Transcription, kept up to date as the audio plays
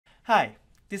Hi,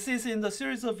 this is in the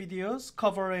series of videos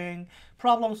covering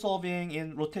problem solving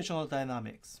in rotational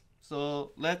dynamics.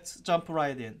 So let's jump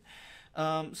right in.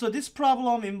 So this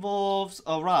problem involves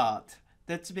a rod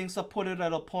that's being supported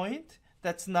at a point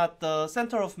that's not the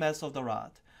center of mass of the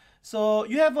rod. So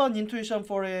you have an intuition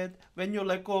for it. When you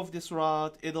let go of this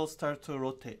rod, it'll start to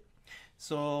rotate.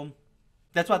 So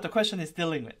that's what the question is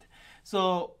dealing with.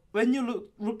 So when you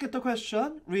look at the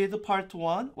question, read part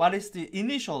 1, what is the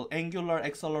initial angular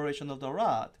acceleration of the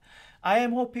rod? I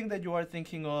am hoping that you are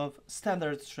thinking of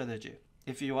standard strategy.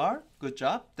 If you are, good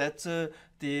job. That's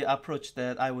the approach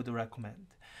that I would recommend.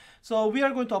 So we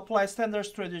are going to apply standard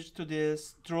strategy to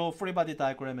this, draw free body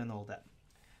diagram and all that.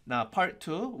 Now part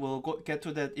 2, we'll get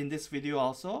to that in this video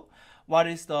also. What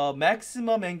is the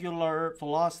maximum angular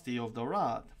velocity of the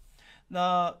rod?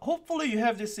 Now, hopefully you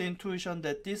have this intuition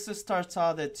that this starts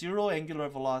out at 0 angular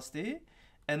velocity,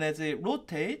 and as it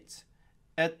rotates,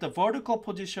 at the vertical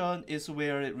position is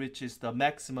where it reaches the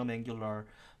maximum angular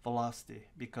velocity,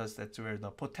 because that's where the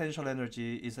potential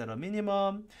energy is at a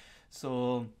minimum.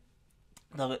 So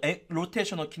the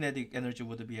rotational kinetic energy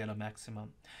would be at a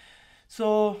maximum.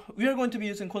 So we are going to be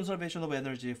using conservation of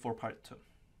energy for part 2.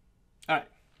 All right,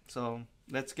 so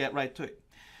let's get right to it.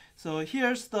 So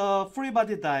here's the free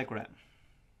body diagram.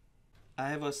 I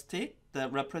have a stick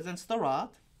that represents the rod,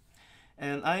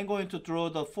 and I'm going to draw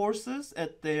the forces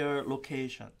at their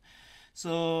location.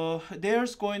 So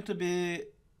there's going to be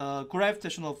a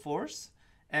gravitational force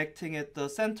acting at the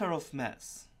center of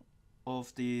mass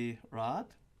of the rod,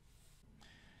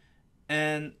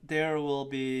 and there will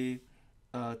be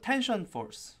a tension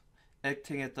force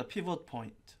acting at the pivot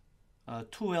point,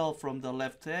 2L from the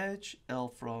left edge, L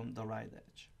from the right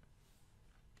edge.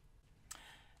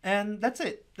 And that's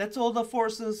it. That's all the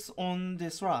forces on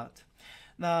this rod.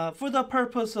 Now, for the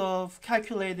purpose of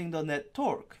calculating the net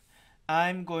torque,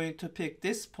 I'm going to pick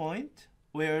this point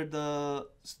where the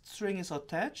string is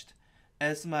attached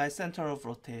as my center of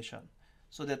rotation,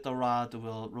 so that the rod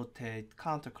will rotate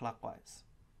counterclockwise.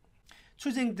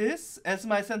 Choosing this as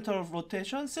my center of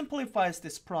rotation simplifies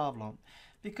this problem,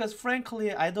 because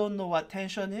frankly, I don't know what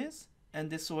tension is, and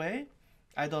this way,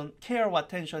 I don't care what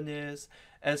tension is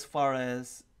as far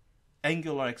as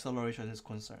angular acceleration is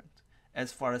concerned.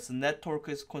 As far as net torque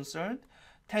is concerned,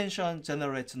 tension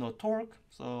generates no torque,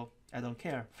 so I don't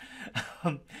care.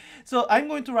 So I'm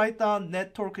going to write down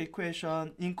net torque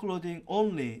equation including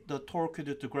only the torque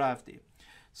due to gravity.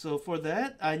 So for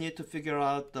that, I need to figure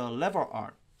out the lever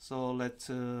arm. So let's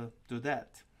do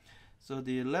that. So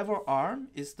the lever arm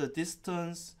is the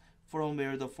distance from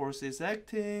where the force is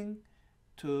acting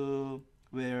to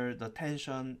where the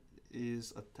tension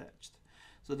is attached.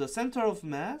 So the center of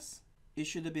mass, it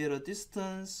should be at a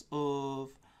distance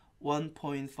of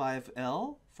 1.5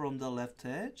 L from the left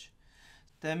edge.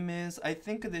 That means I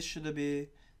think this should be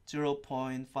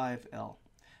 0.5 L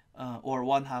or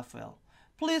 1/2 L.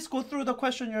 Please go through the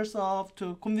question yourself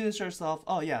to convince yourself,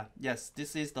 oh yeah, yes,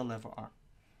 this is the lever arm.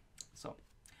 So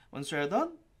once you're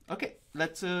done, okay,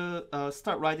 let's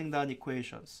start writing down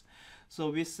equations. So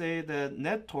we say that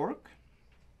net torque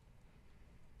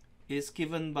is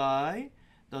given by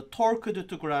the torque due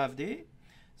to gravity.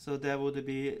 So that would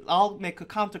be, I'll make a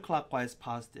counterclockwise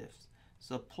positive.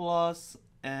 So plus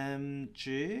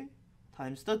mg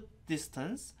times the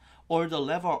distance, or the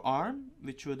lever arm,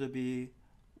 which would be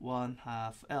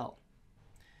 1/2 L.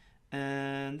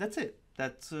 And that's it.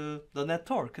 That's the net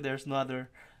torque. There's no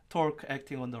other torque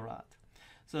acting on the rod.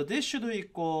 So this should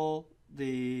equal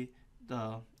the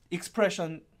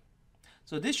expression.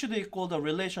 So this should equal the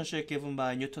relationship given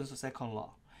by Newton's second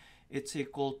law. It's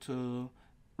equal to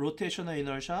rotational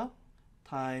inertia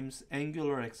times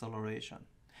angular acceleration.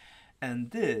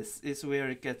 And this is where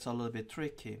it gets a little bit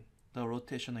tricky, the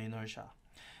rotational inertia.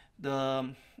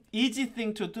 The easy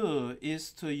thing to do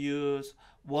is to use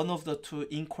one of the two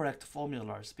incorrect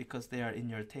formulas because they are in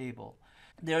your table.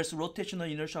 There's rotational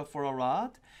inertia for a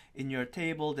rod in your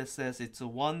table that says it's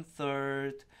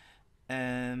 1/3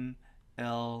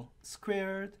 ml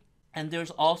squared. And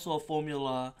there's also a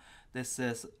formula that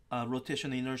says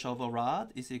rotational inertia of a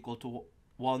rod is equal to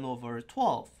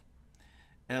 1/12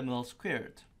 ml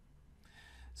squared.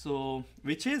 So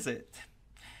which is it?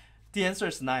 The answer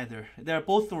is neither. They're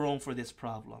both wrong for this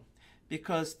problem,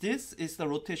 because this is the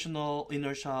rotational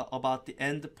inertia about the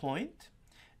end point,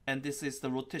 and this is the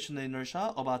rotational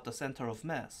inertia about the center of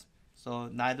mass. So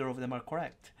neither of them are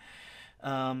correct.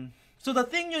 So the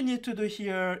thing you need to do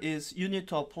here is you need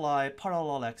to apply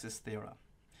parallel axis theorem.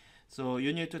 So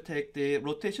you need to take the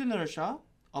rotational inertia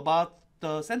about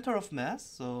the center of mass,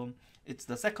 so it's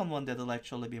the second one that will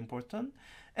actually be important,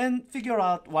 and figure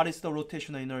out what is the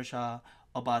rotational inertia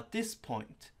about this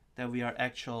point that we are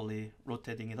actually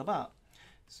rotating it about.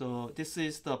 So this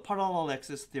is the parallel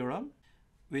axis theorem,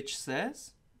 which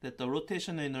says that the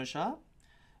rotational inertia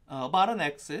about an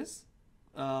axis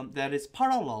that is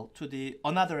parallel to the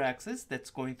another axis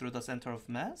that's going through the center of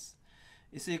mass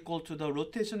is equal to the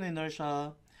rotational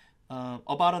inertia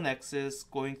about an axis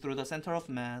going through the center of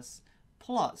mass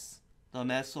plus the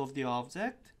mass of the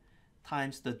object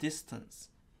times the distance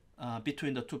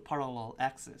between the two parallel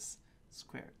axes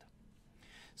squared.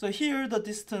 So here the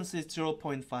distance is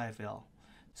 0.5 L.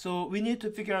 So we need to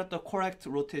figure out the correct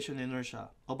rotation inertia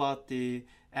about the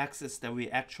axis that we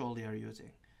actually are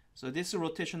using. So this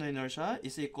rotational inertia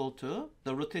is equal to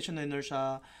the rotational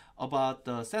inertia about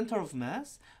the center of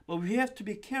mass, but we have to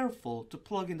be careful to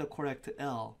plug in the correct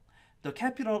L. The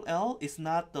capital L is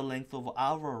not the length of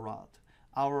our rod.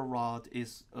 Our rod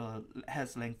is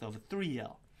has length of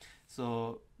 3L.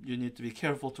 So you need to be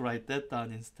careful to write that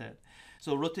down instead.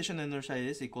 So rotational inertia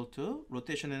is equal to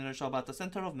rotational inertia about the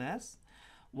center of mass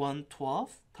 1/12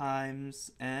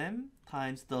 times m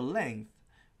times the length,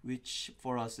 which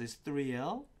for us is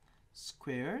 3L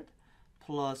squared,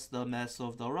 plus the mass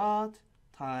of the rod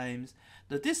times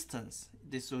the distance.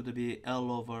 This would be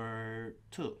L over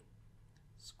 2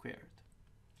 squared.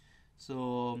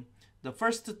 So the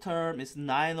first term is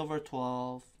 9 over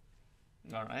 12.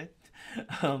 All right.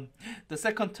 The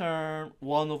second term,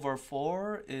 1 over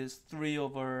 4, is 3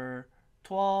 over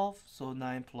 12. So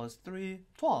 9 plus 3,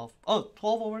 12. Oh,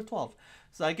 12 over 12.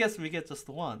 So I guess we get just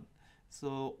 1.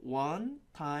 So 1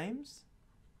 times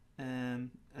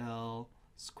ml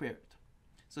squared.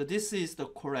 So this is the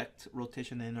correct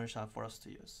rotation inertia for us to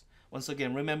use. Once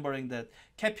again, remembering that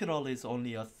capital is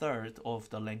only a third of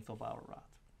the length of our rod.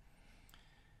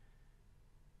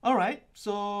 All right,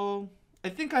 so I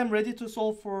think I'm ready to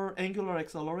solve for angular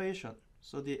acceleration.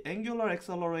 So the angular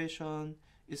acceleration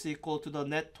is equal to the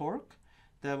net torque.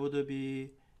 That would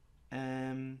be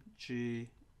mgl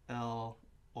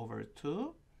over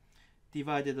 2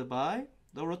 divided by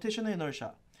the rotational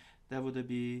inertia. That would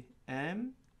be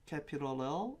m capital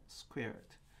L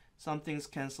squared. Some things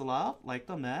cancel out, like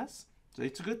the mass. So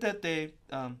it's good that they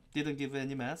didn't give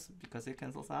any mass because it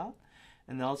cancels out.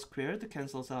 And L squared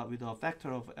cancels out with a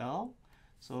factor of L.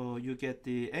 So you get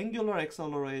the angular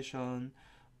acceleration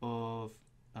of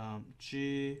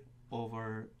g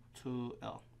over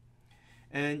 2L.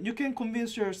 And you can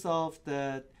convince yourself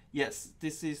that, yes,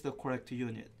 this is the correct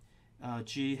unit.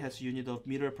 G has unit of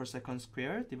meter per second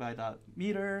squared, divide out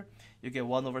meter. You get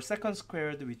 1 over second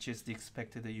squared, which is the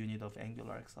expected unit of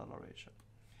angular acceleration.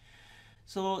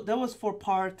 So that was for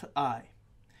part I.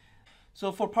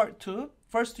 So for part 2,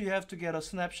 first you have to get a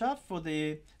snapshot for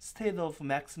the state of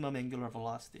maximum angular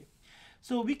velocity.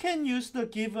 So we can use the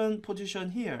given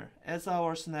position here as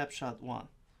our snapshot 1.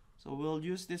 So we'll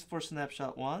use this for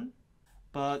snapshot 1,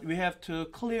 but we have to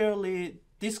clearly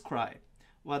describe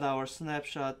what our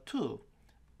snapshot 2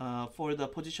 for the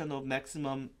position of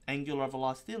maximum angular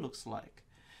velocity looks like.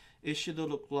 It should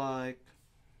look like,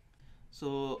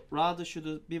 so rod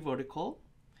should be vertical,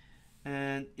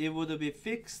 and it would be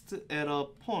fixed at a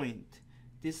point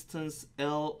distance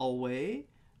L away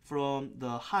from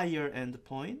the higher end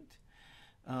point.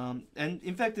 And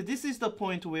in fact, this is the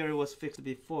point where it was fixed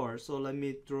before. So let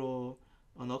me draw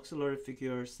an auxiliary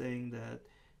figure saying that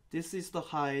this is the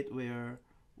height where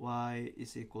y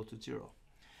is equal to 0.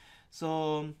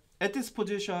 So at this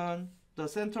position, the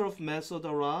center of mass of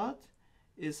the rod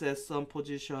is at some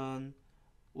position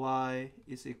y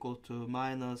is equal to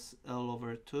minus L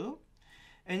over 2.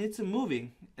 And it's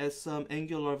moving at some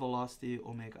angular velocity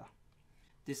omega.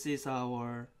 This is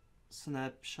our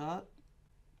snapshot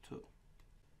 2.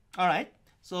 All right,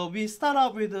 so we start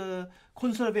out with the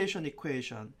conservation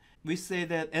equation. We say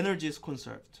that energy is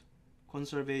conserved.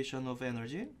 Conservation of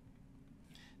energy.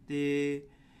 The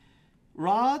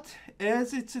rod,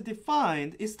 as it's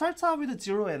defined, it starts out with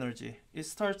zero energy. It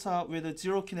starts out with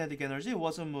zero kinetic energy. It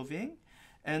wasn't moving.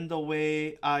 And the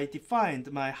way I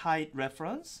defined my height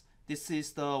reference, this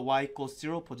is the y equals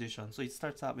 0 position. So it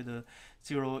starts out with a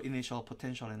 0 initial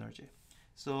potential energy.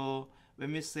 So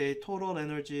when we say total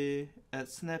energy at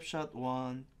snapshot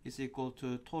 1 is equal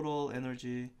to total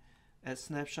energy at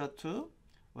snapshot 2,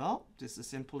 well, this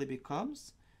simply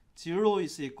becomes 0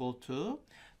 is equal to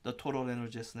the total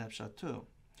energy at snapshot 2.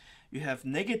 You have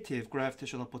negative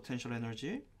gravitational potential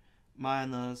energy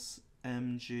minus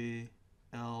mg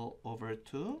L over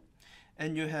 2.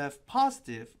 And you have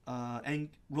positive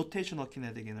rotational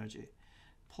kinetic energy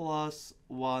plus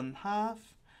 1/2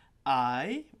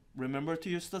 I, remember to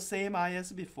use the same I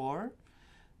as before,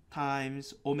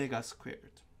 times omega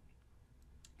squared.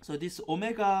 So this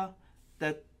omega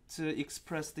that's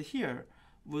expressed here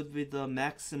would be the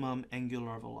maximum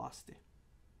angular velocity.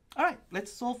 All right,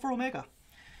 let's solve for omega.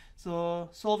 So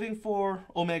solving for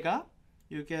omega,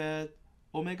 you get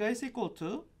omega is equal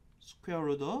to square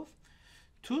root of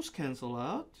 2's cancel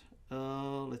out.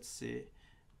 Let's see,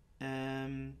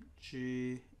 mgl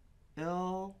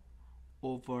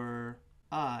over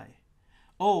I.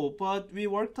 Oh, but we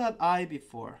worked out I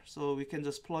before, so we can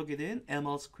just plug it in,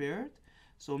 ml squared.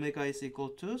 So omega is equal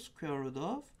to square root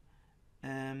of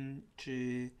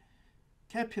mg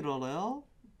capital L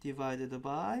divided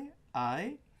by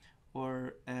I,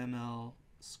 or ml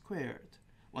squared.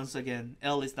 Once again,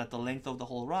 L is not the length of the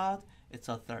whole rod, it's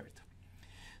a third.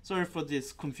 Sorry for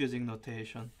this confusing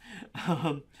notation.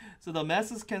 So the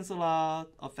masses cancel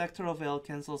out, a factor of L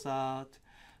cancels out,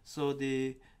 so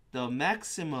the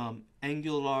maximum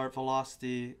angular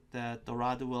velocity that the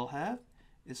rod will have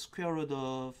is square root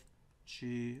of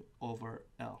g over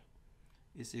L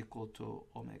is equal to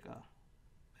omega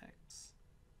x.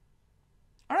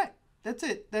 All right, that's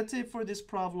it. That's it for this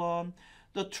problem.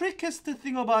 The trickiest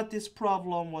thing about this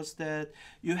problem was that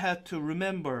you had to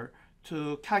remember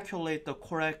to calculate the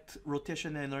correct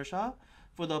rotation inertia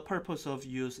for the purpose of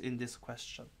use in this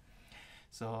question.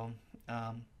 So,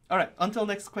 all right, until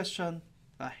next question,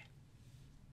 bye.